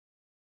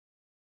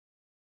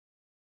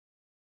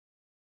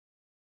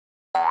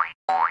A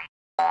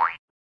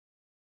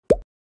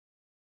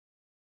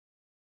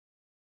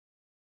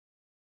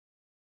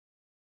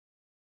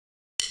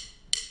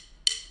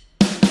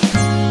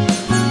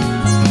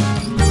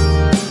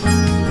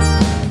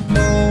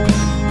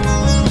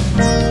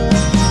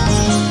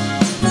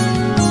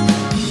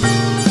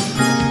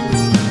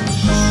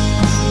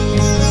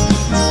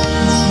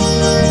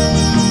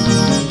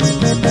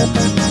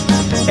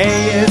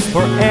is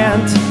for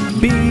ant,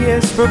 B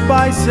is for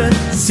bison,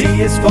 C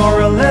is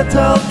for a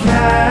little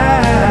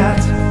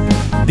cat.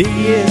 D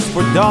is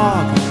for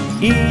dog,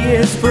 E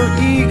is for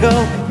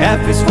eagle,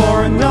 F is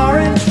for an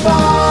orange fox.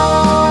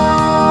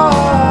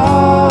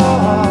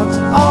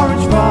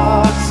 Orange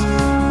fox,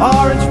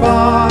 orange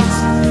fox,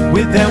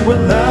 with them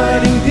we're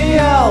learning the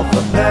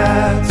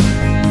alphabet.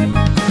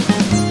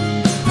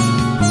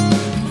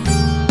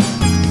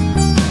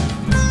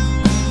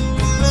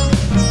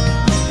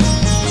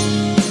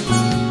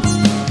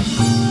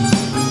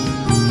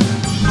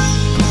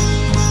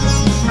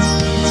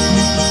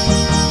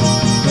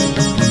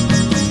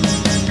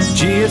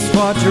 G is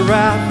for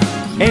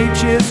giraffe,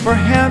 H is for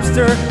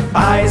hamster,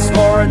 I is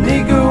for an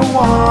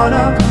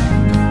iguana.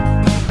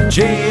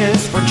 J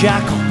is for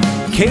jackal,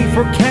 K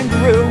for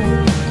kangaroo,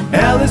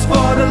 L is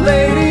for the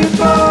ladybug.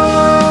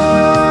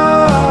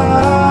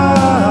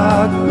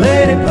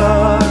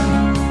 Ladybug,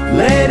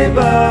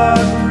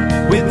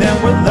 ladybug, with them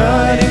we're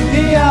learning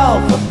the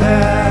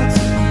alphabet.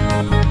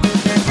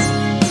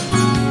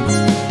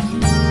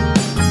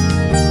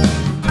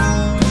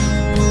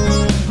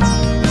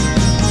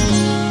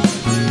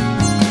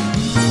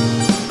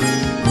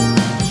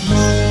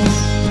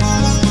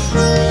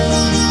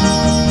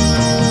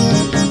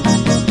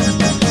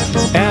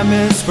 M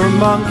is for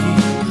monkey,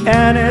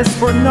 N is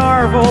for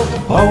narwhal,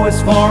 O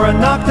is for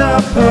an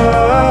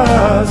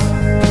octopus.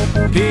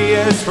 P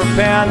is for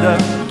panda,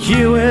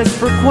 Q is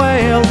for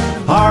quail,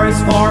 R is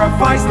for a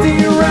feisty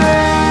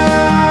ram.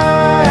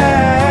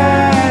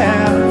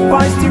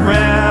 Feisty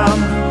ram,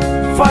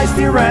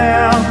 feisty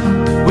ram,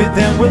 with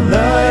them we're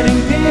learning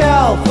the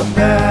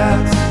alphabet.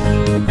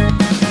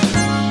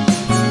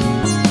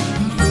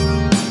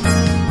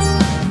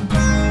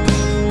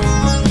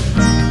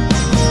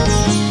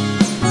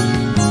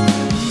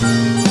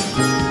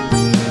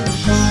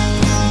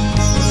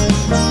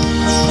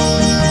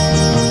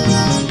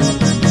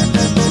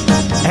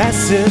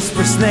 S is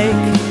for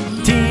snake,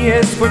 T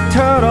is for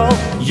turtle,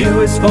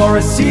 U is for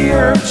a sea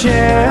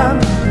urchin.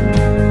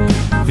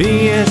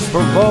 V is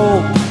for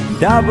vole,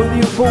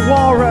 W for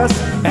walrus,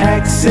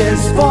 X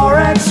is for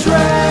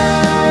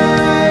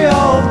X-ray,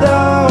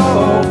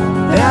 although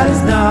that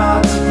is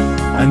not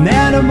an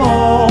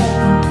animal.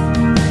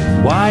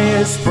 Y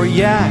is for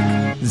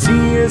yak, Z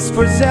is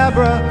for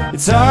zebra,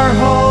 it's our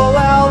whole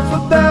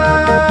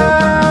alphabet.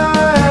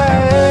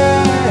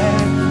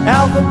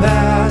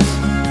 Alphabet,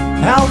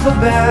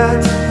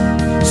 alphabet,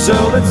 so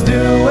let's do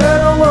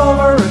it all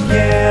over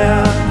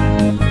again.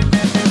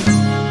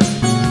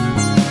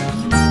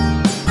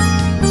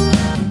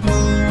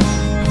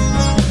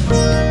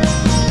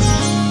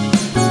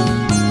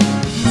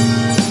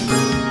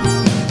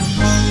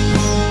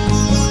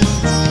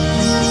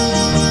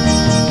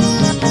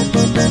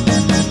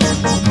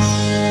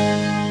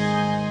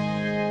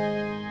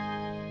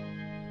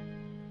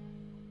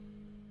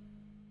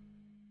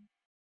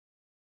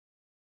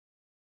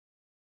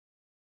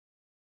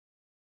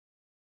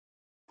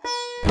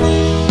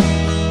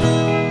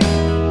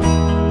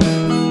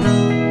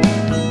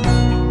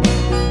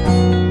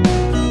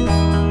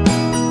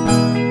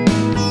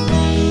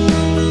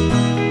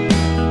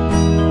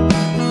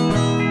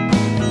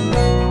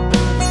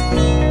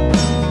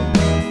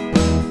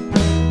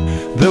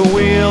 The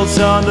wheels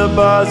on the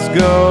bus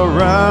go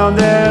round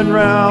and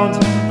round,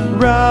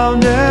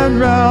 round and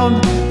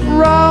round,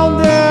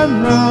 round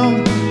and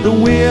round. The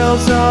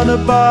wheels on the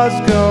bus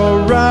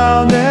go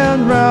round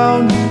and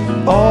round,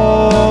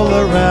 all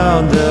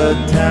around the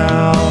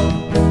town.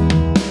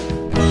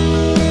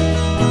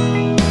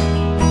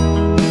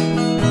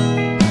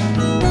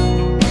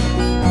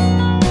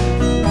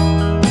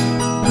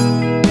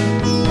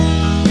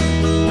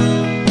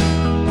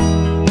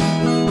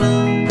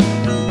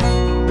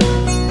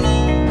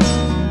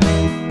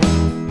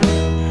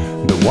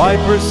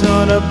 Wipers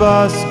on a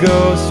bus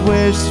go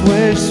swish,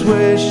 swish,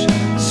 swish,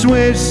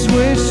 swish,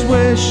 swish,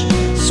 swish,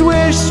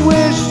 swish,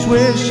 swish,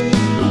 swish.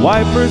 The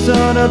wipers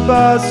on a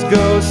bus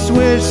go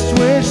swish,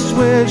 swish,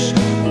 swish,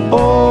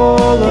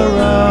 all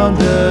around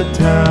the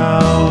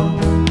town.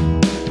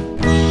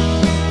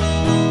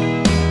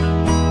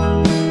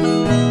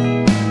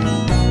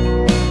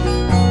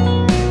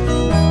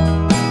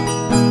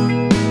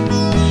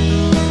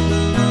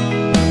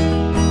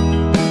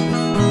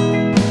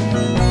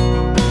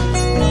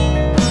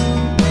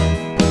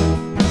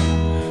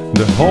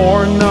 The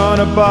horn on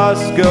a bus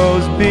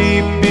goes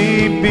beep,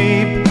 beep,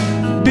 beep,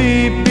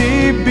 beep,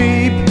 beep,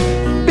 beep,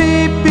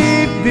 beep,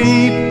 beep,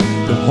 beep.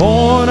 The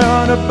horn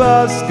on a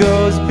bus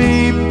goes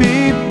beep,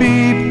 beep,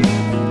 beep,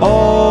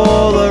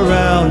 all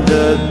around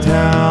the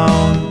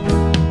town.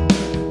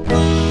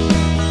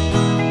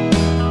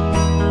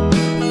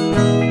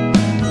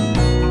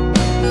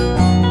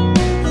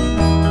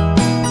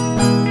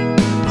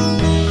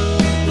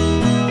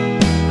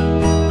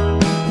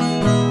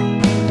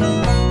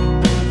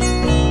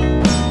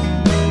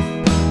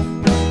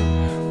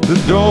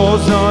 The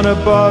doors on a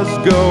bus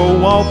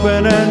go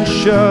open and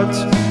shut,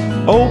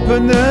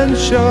 open and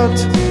shut,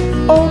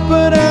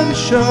 open and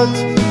shut.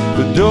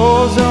 The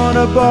doors on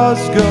a bus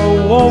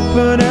go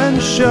open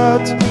and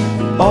shut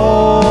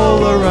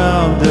all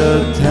around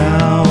the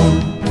town.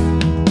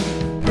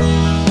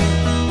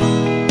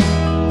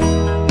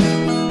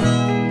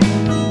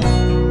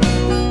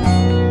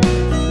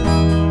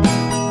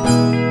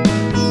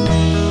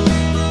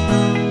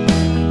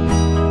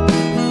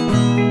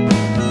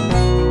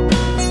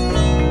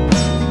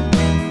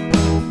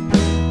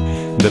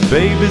 The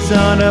babies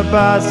on a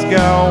bus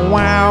go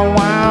wow,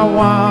 wow,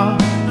 wow,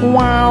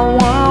 wow,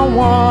 wow,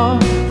 wow,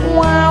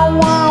 wow,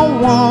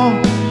 wow,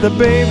 wow. The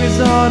babies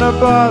on a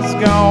bus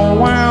go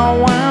wow,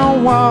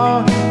 wow,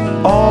 wow,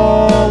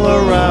 all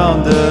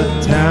around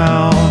the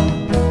town.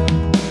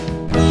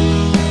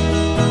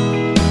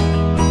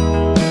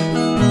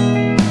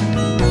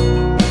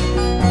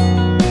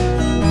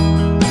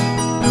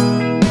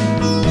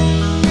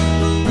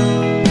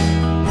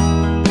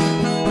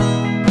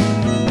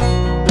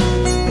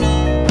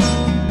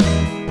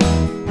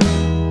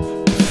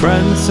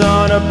 Friends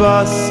on a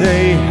bus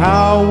say,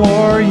 how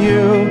are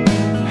you?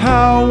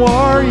 How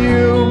are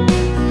you?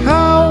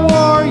 How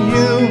are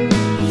you?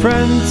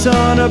 Friends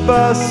on a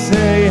bus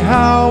say,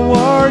 how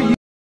are you?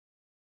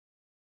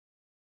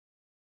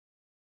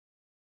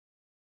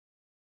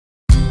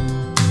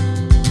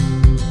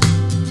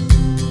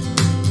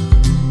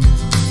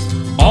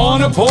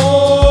 On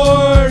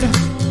aboard!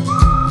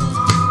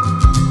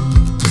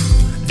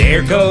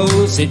 There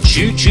goes a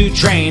choo-choo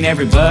train,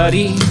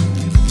 everybody.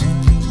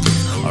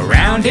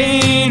 Around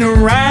and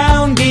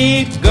around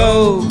it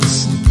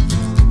goes.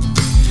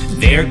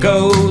 There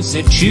goes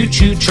a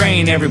choo-choo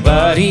train,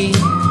 everybody.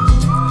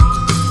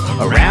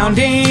 Around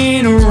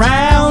and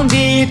around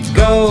it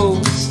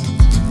goes.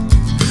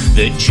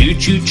 The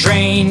choo-choo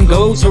train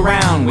goes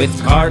around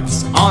with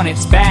carts on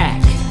its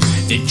back.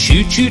 The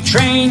choo-choo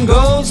train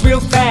goes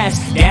real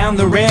fast down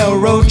the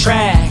railroad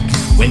track.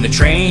 When the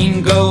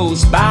train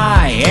goes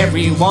by,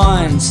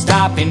 everyone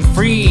stop and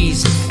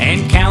freeze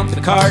and count the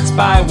carts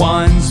by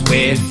ones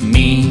with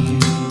me.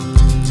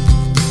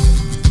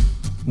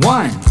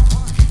 1,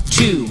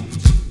 2,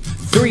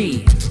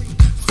 3,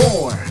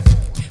 4,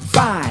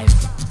 5,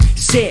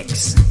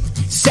 6,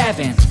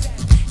 7,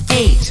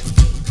 8,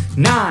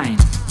 9,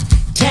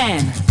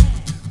 10.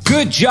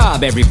 Good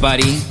job,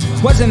 everybody.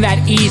 Wasn't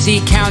that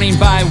easy counting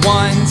by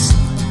ones?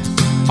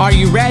 Are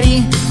you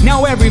ready?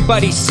 Now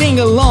everybody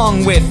sing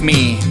along with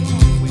me.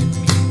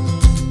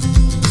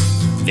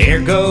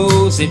 There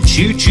goes a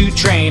choo-choo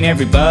train,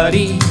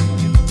 everybody.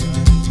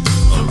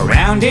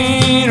 Around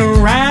and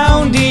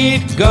around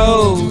it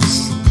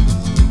goes.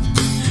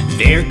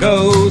 There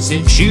goes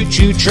a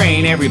choo-choo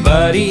train,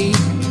 everybody.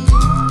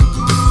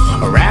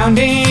 Around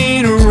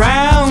and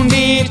around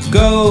it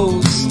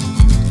goes.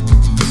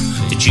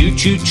 The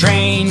choo-choo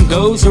train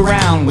goes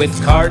around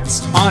with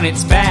carts on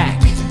its back.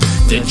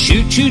 The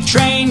choo-choo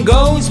train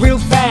goes real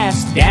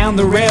fast down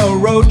the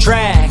railroad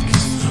track.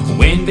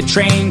 When the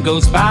train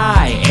goes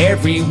by,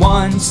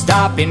 everyone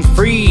stop and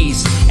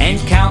freeze and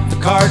count the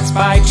carts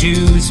by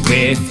twos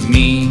with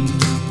me.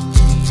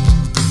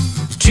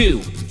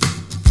 2,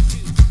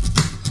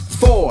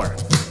 4,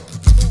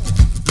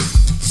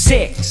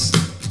 6,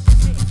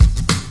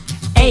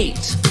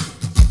 8,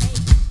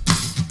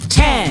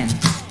 10.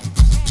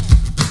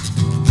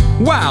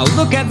 Wow,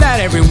 look at that,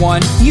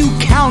 everyone. You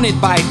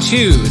counted by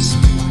twos.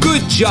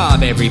 Good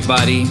job,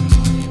 everybody.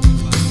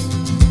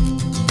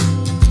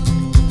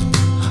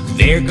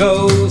 There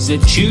goes a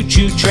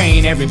choo-choo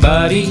train,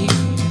 everybody.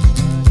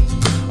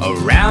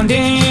 Around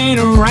and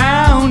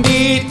around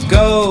it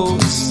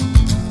goes.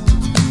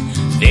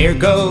 There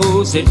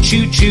goes a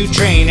choo-choo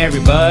train,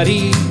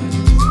 everybody.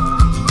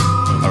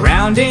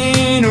 Around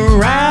and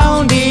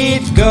around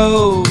it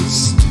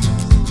goes.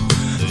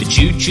 The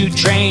choo-choo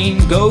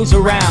train goes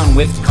around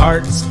with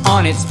carts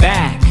on its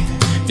back.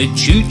 The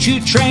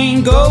choo-choo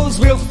train goes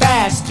real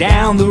fast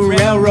down the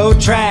railroad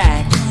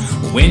track.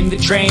 When the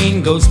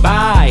train goes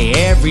by,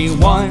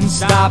 everyone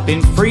stop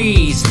and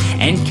freeze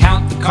and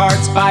count the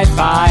carts by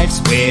fives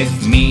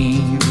with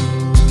me.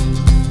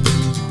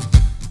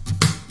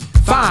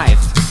 5,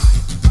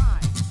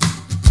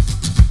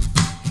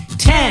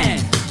 10.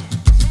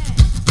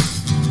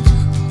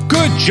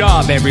 Good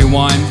job,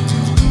 everyone.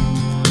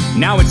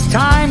 Now it's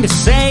time to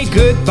say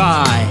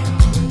goodbye.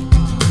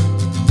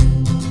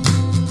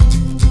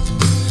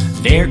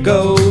 There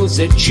goes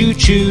a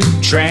choo-choo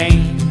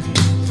train.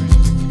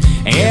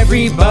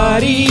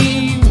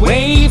 Everybody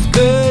wave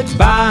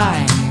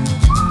goodbye.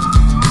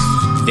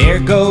 There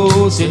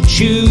goes a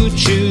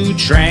choo-choo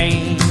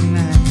train.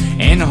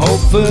 And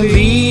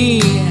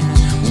hopefully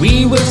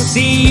we will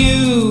see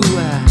you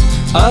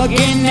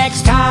again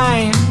next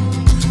time.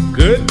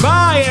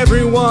 Goodbye,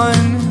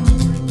 everyone.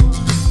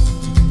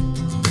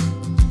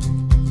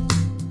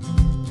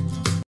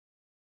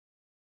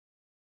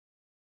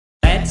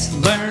 Let's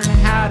learn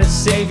how to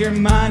save your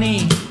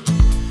money.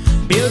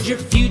 Build your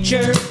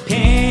future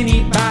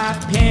penny by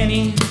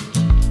penny.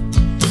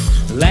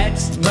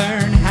 Let's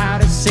learn how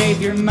to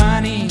save your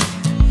money.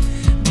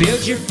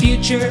 Build your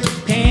future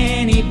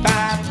penny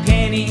by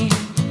penny.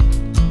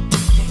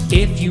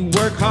 If you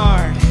work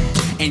hard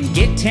and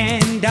get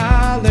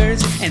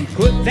 $10 and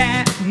put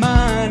that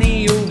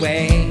money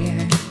away,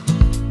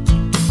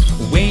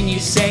 when you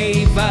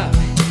save up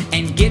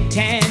and get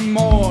 10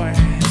 more,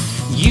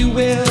 you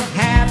will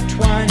have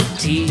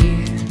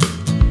 20.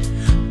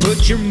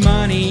 Put your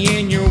money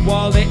in your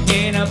wallet,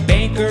 in a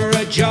bank or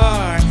a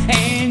jar,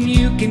 and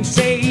you can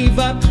save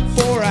up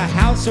for a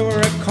house or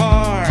a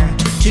car,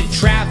 to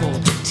travel,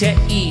 to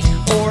eat,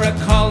 or a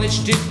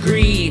college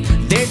degree.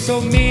 There's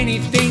so many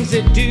things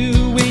to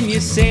do when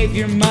you save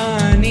your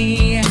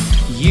money.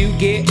 You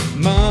get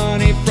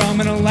money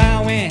from an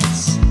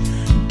allowance,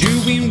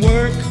 doing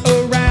work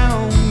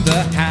around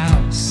the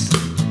house,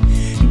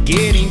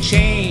 getting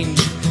change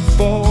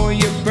for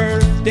your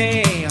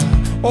birthday,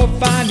 or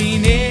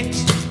finding it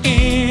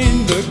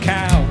in the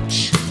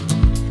couch.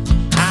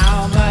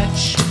 How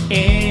much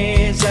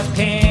is a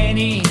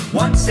penny?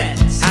 1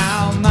 cent.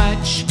 How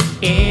much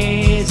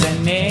is a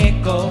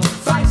nickel?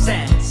 5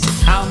 cents.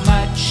 How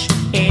much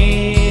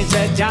is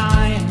a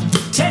dime?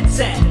 10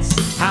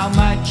 cents. How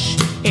much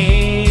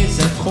is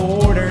a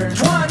quarter?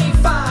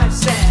 25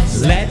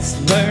 cents. Let's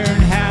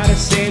learn how to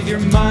save your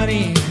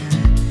money.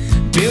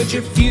 Build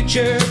your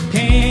future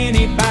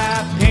penny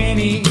by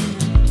penny.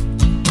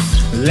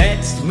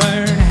 Let's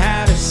learn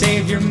how to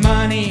save your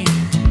money.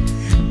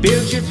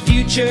 Build your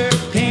future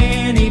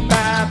penny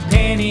by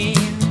penny.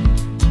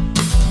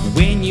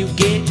 When you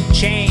get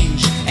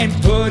change and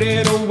put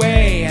it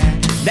away,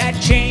 that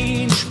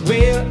change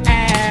will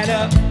add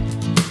up.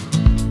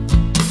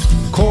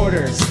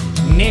 Quarters,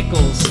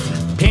 nickels,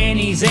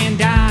 pennies and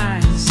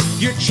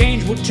dimes. Your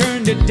change will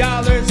turn to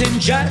dollars in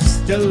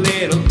just a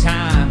little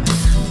time.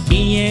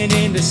 Being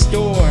in the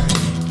store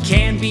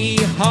can be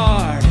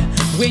hard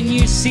when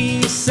you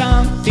see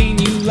something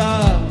you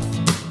love.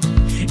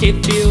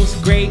 It feels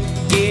great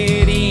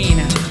getting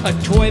a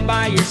toy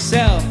by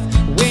yourself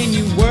when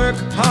you work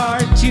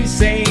hard to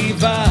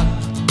save up.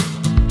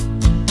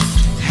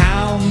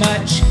 How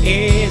much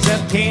is a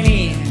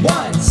penny?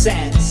 1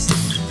 cent.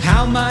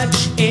 How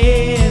much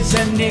is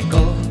a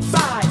nickel?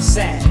 5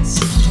 cents.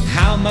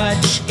 How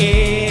much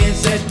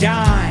is a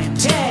dime?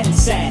 10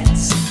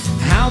 cents.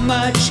 How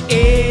much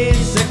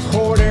is a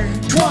quarter?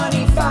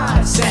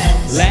 25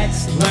 cents.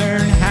 Let's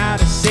learn how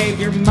to save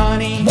your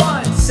money.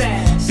 1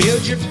 cent.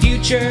 Build your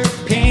future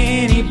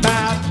penny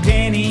by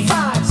penny.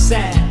 5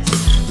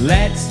 cents.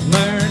 Let's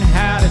learn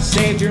how to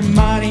save your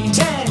money.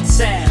 10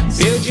 cents.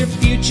 Build your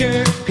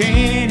future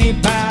penny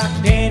by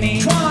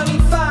penny.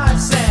 25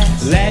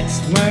 cents.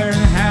 Let's learn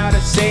how to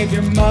save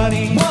your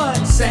money.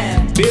 1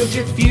 cent. Build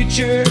your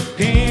future